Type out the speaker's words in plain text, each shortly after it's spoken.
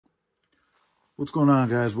What's going on,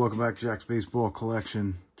 guys? Welcome back to Jack's Baseball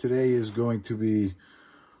Collection. Today is going to be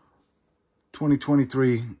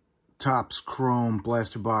 2023 Topps Chrome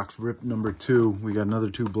Blaster Box Rip number 2. We got another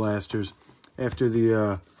 2 blasters. After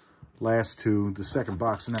the last 2, the second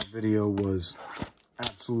box in that video was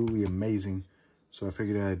absolutely amazing. So I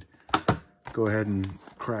figured I'd go ahead and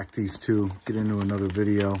crack these 2, get into another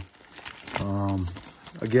video.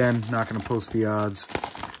 Again, not going to post the odds,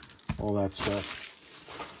 all that stuff.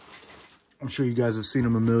 I'm sure you guys have seen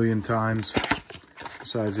them a million times.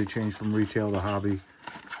 Besides, they changed from retail to hobby.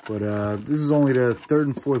 But this is only the 3rd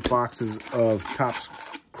and 4th boxes of Topps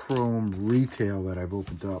Chrome retail that I've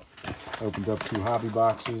opened up. I opened up 2 hobby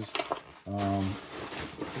boxes. I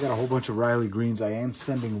got a whole bunch of Riley Greens. I am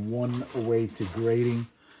sending one away to grading.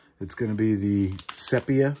 It's going to be the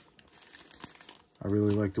Sepia. I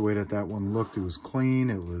really like the way that one looked. It was clean.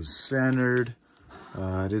 It was centered.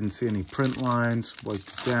 I didn't see any print lines. Wiped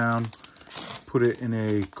it down. Put it in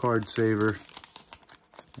a card saver,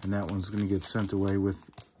 and that one's going to get sent away with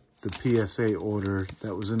the PSA order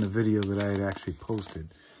that was in the video that I had actually posted.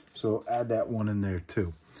 So add that one in there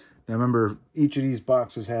too. Now remember, each of these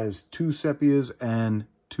boxes has 2 sepias and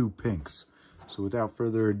 2 pinks. So without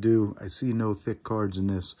further ado, I see no thick cards in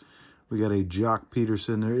this. We got a Jock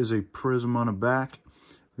Peterson. There is a prism on the back.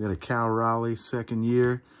 We got a Cal Raleigh, 2nd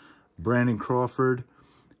year. Brandon Crawford.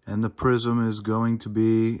 And the prism is going to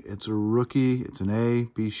be, it's a rookie. It's an A.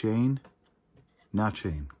 B. Shane. Not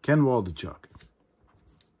Shane. Ken Waldichuk.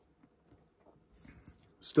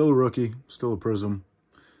 Still a rookie. Still a prism.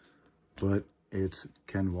 But it's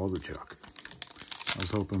Ken Waldichuk. I was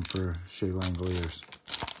hoping for Shea Langoliers.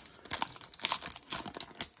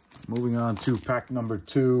 Moving on to pack number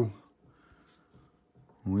 2.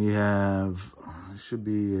 We have, should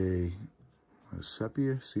be a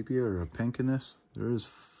sepia or a pink in this. There is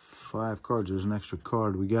 5 cards. There's an extra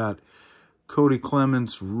card. We got Cody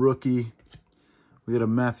Clements, rookie. We got a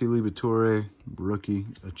Matthew Liberatore, rookie.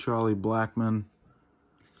 A Charlie Blackmon,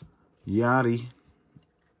 Yachty.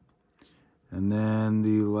 And then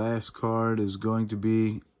the last card is going to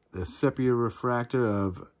be the Sepia Refractor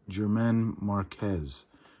of German Marquez.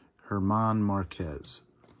 Herman Marquez.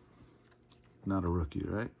 Not a rookie,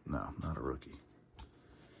 right? No, not a rookie.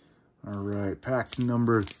 All right, pack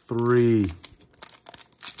number 3.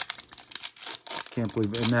 Can't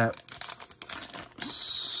believe it. In that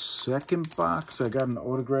second box, I got an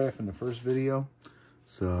autograph in the first video.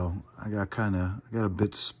 So I got a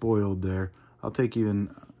bit spoiled there.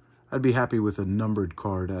 I'd be happy with a numbered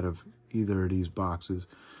card out of either of these boxes.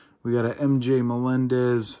 We got a MJ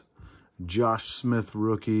Melendez, Josh Smith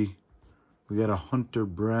rookie. We got a Hunter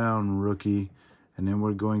Brown rookie. And then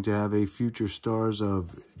we're going to have a Future Stars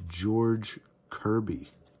of George Kirby.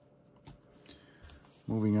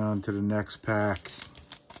 Moving on to the next pack.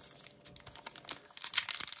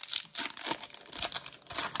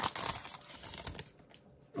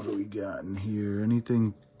 What do we got in here?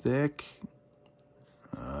 Anything thick?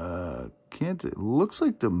 It looks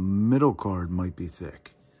like the middle card might be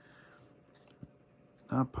thick.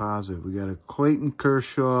 Not positive. We got a Clayton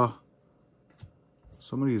Kershaw.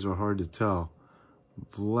 Some of these are hard to tell.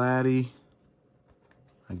 Vladdy.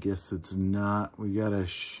 I guess it's not. We got a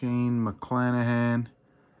Shane McClanahan.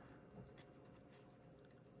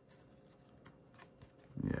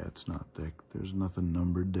 Yeah, it's not thick. There's nothing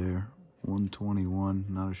numbered there. 121,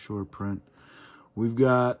 not a short print. We've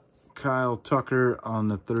got Kyle Tucker on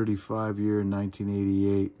the 35-year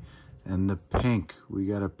 1988. And the pink. We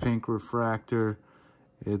got a pink refractor.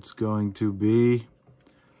 It's going to be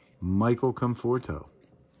Michael Conforto.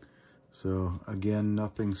 So, again,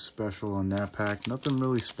 nothing special on that pack. Nothing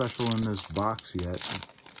really special in this box yet.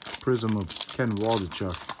 Prism of Ken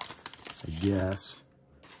Waldichuk, I guess.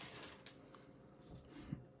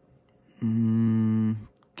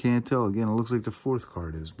 Can't tell. Again, it looks like the 4th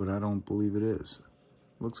card is, but I don't believe it is.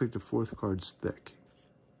 Looks like the 4th card's thick,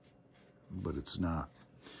 but it's not.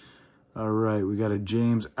 All right, we got a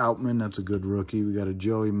James Outman. That's a good rookie. We got a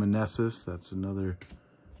Joey Meneses. That's another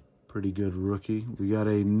pretty good rookie. We got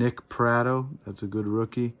a Nick Pratto. That's a good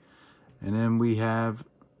rookie. And then we have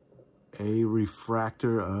a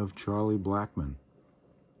refractor of Charlie Blackmon.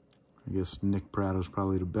 I guess Nick Pratto's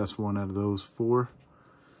probably the best one out of those 4.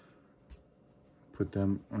 Put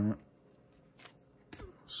them...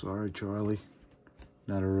 Sorry, Charlie.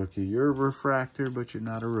 Not a rookie. You're a refractor, but you're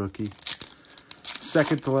not a rookie.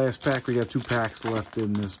 Second to last pack. We got 2 packs left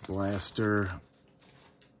in this blaster.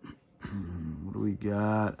 What do we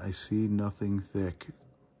got? I see nothing thick,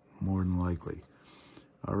 more than likely.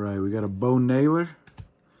 All right, we got a Bo Naylor.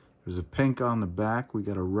 There's a pink on the back. We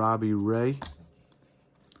got a Robbie Ray.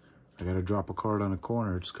 I got to drop a card on the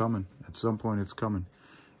corner. It's coming. At some point, it's coming.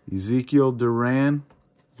 Ezekiel Duran,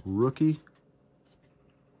 rookie.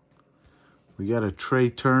 We got a Trey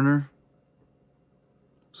Turner.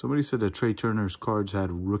 Somebody said that Trey Turner's cards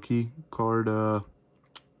had rookie card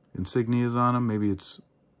insignias on them. Maybe it's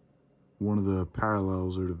one of the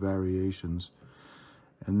parallels or the variations.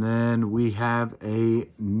 And then we have a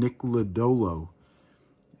Nick Lodolo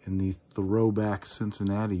in the throwback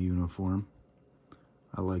Cincinnati uniform.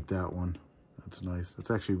 I like that one. That's nice. That's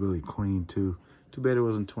actually really clean, too. Too bad it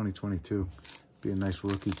wasn't 2022. Be a nice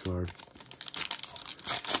rookie card.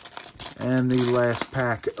 And the last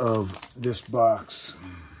pack of this box.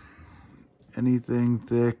 Anything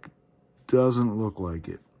thick? Doesn't look like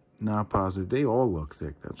it. Not positive. They all look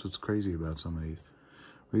thick. That's what's crazy about some of these.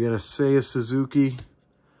 We got a Seiya Suzuki,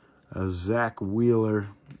 a Zach Wheeler,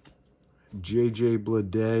 JJ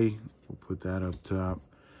Bleday. We'll put that up top.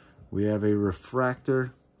 We have a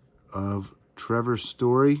refractor of Trevor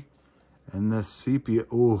Story and the sepia.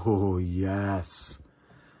 Oh, yes.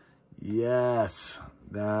 Yes.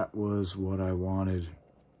 That was what I wanted.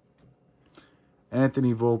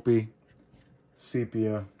 Anthony Volpe,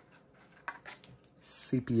 sepia.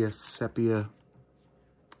 Sepia.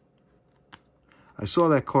 I saw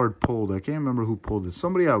that card pulled. I can't remember who pulled it.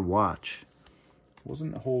 Somebody I watch.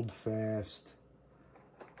 Wasn't Hold Fast.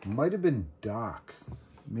 Might have been Doc.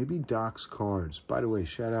 Maybe Doc's cards. By the way,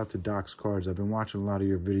 shout out to Doc's cards. I've been watching a lot of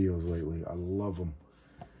your videos lately. I love them.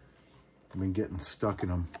 I've been getting stuck in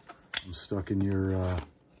them. I'm stuck in your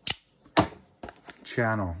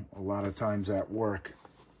channel a lot of times at work.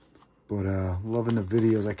 But loving the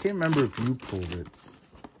videos. I can't remember if you pulled it.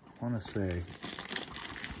 I want to say.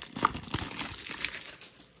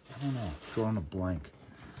 I don't know. Drawing a blank.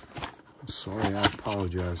 I'm sorry. I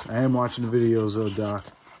apologize. I am watching the videos though, Doc.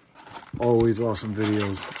 Always awesome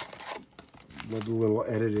videos. Love the little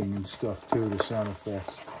editing and stuff too, the sound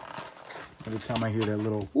effects. Every time I hear that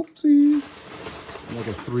little whoopsie, I'm like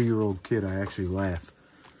a 3-year-old kid, I actually laugh.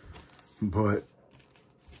 But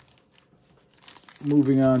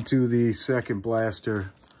moving on to the second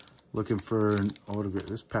blaster, looking for an autograph.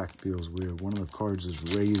 This pack feels weird. One of the cards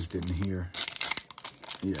is raised in here.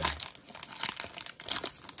 Yeah.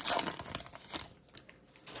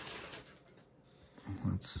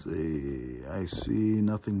 Let's see. I see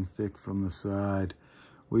nothing thick from the side.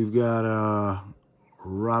 We've got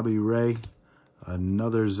Robbie Ray,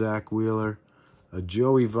 another Zach Wheeler, a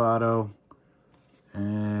Joey Votto,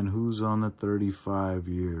 and who's on the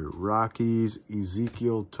 35-year? Rockies,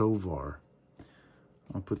 Ezekiel Tovar.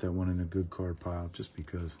 I'll put that one in a good card pile just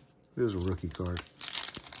because it is a rookie card.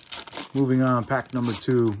 Moving on, pack number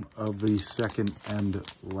 2 of the second and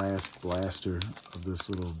last blaster of this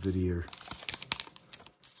little video.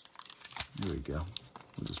 There we go.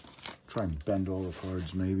 We'll just try and bend all the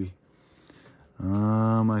cards, maybe.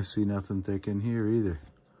 I see nothing thick in here either.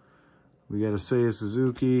 We got a Seiya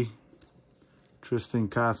Suzuki, Tristan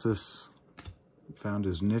Casas, found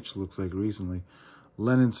his niche, looks like recently.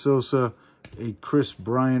 Lennon Sosa, a Chris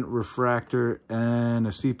Bryant refractor, and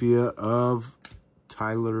a sepia of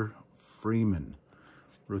Tyler Freeman.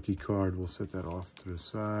 Rookie card. We'll set that off to the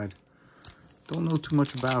side. Don't know too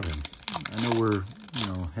much about him. I know we're,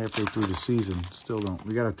 halfway through the season. Still don't.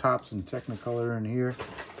 We got a Topps and Technicolor in here.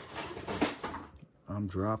 I'm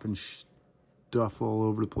dropping stuff all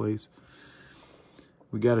over the place.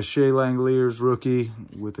 We got a Shea Langeliers rookie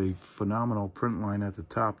with a phenomenal print line at the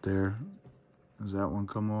top there. Does that one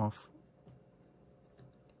come off?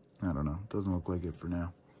 I don't know. Doesn't look like it for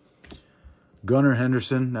now. Gunnar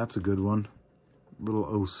Henderson. That's a good one. Little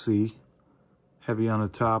OC. Heavy on the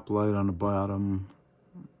top, light on the bottom.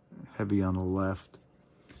 Heavy on the left.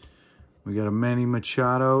 We got a Manny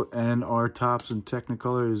Machado, and our Topps and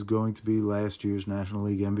Technicolor is going to be last year's National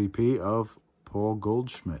League MVP of Paul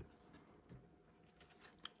Goldschmidt.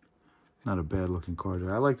 Not a bad looking card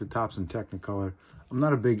there. I like the Topps and Technicolor. I'm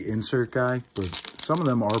not a big insert guy, but some of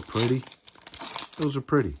them are pretty. Those are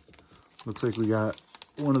pretty. Looks like we got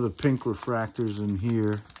one of the pink refractors in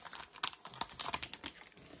here.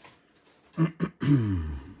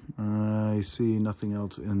 I see nothing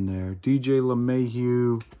else in there. DJ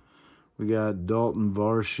LeMahieu. We got Dalton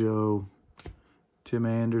Varsho. Tim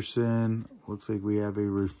Anderson. Looks like we have a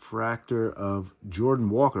refractor of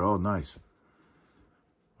Jordan Walker. Oh, nice.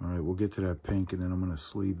 All right, we'll get to that pink, and then I'm going to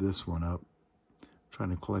sleeve this one up.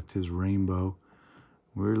 Trying to collect his rainbow.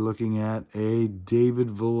 We're looking at a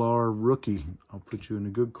David Villar rookie. I'll put you in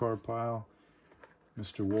a good card pile.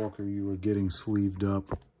 Mr. Walker, you are getting sleeved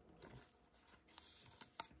up.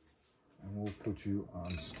 And we'll put you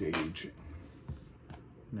on stage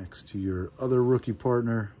next to your other rookie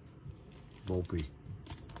partner, Volpe.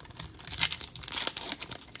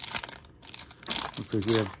 Looks like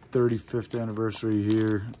we have 35th anniversary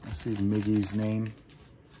here. I see Miggy's name.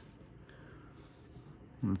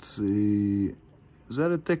 Let's see. Is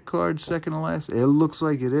that a thick card, second to last? It looks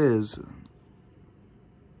like it is.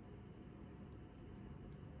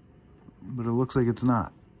 But it looks like it's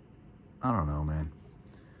not. I don't know, man.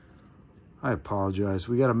 I apologize.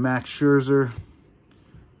 We got a Max Scherzer.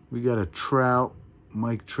 We got a Trout,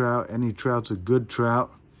 Mike Trout. Any Trout's a good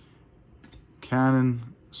Trout.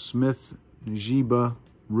 Cannon, Smith, Najiba,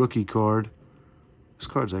 rookie card. This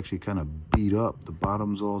card's actually kind of beat up. The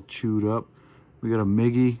bottom's all chewed up. We got a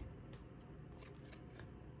Miggy.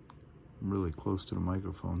 I'm really close to the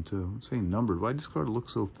microphone, too. It's ain't numbered. Why does this card look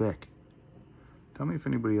so thick? Tell me if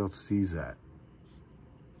anybody else sees that.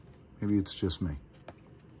 Maybe it's just me.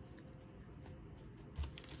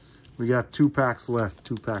 We got 2 packs left.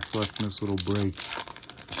 2 packs left in this little break.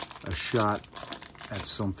 A shot at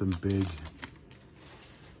something big.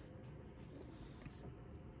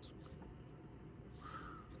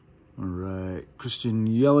 All right. Christian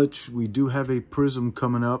Yelich. We do have a Prism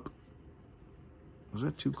coming up. Was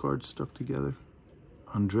that 2 cards stuck together?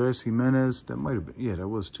 Andres Jimenez. That might have been. Yeah, that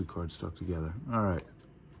was 2 cards stuck together. All right.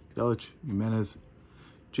 Yelich, Jimenez.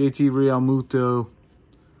 JT Realmuto.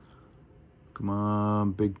 Come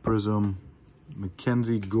on, big Prism.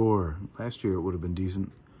 Mackenzie Gore. Last year it would have been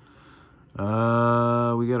decent. We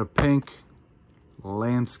got a pink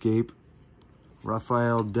landscape.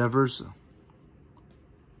 Rafael Devers.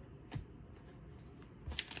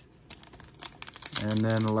 And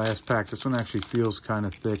then the last pack. This one actually feels kind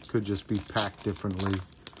of thick. Could just be packed differently.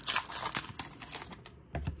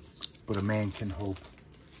 But a man can hope.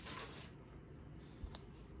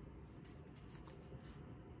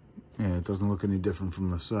 Yeah, it doesn't look any different from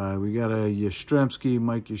the side. We got a Yastrzemski,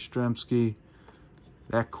 Mike Yastrzemski.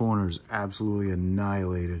 That corner is absolutely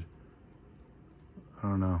annihilated. I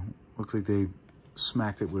don't know. Looks like they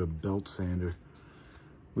smacked it with a belt sander.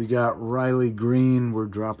 We got Riley Green. We're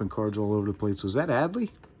dropping cards all over the place. Was that Adley?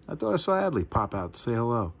 I thought I saw Adley pop out to say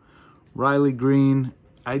hello. Riley Green.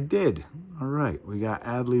 I did. All right. We got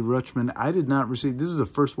Adley Rutschman. I did not receive. This is the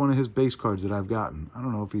first one of his base cards that I've gotten. I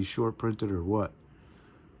don't know if he's short printed or what.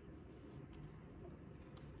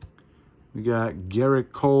 We got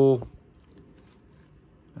Garrett Cole.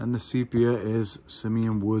 And the sepia is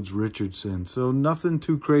Simeon Woods Richardson. So nothing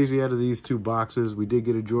too crazy out of these 2 boxes. We did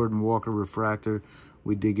get a Jordan Walker refractor.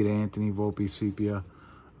 We did get Anthony Volpe sepia.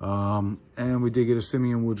 And we did get a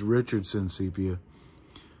Simeon Woods Richardson sepia.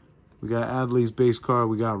 We got Adley's base card.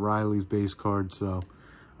 We got Riley's base card. So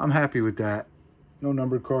I'm happy with that. No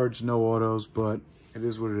numbered cards, no autos, but it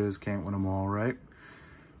is what it is. Can't win them all, right?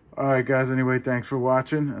 All right, guys. Anyway, thanks for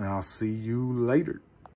watching, and I'll see you later.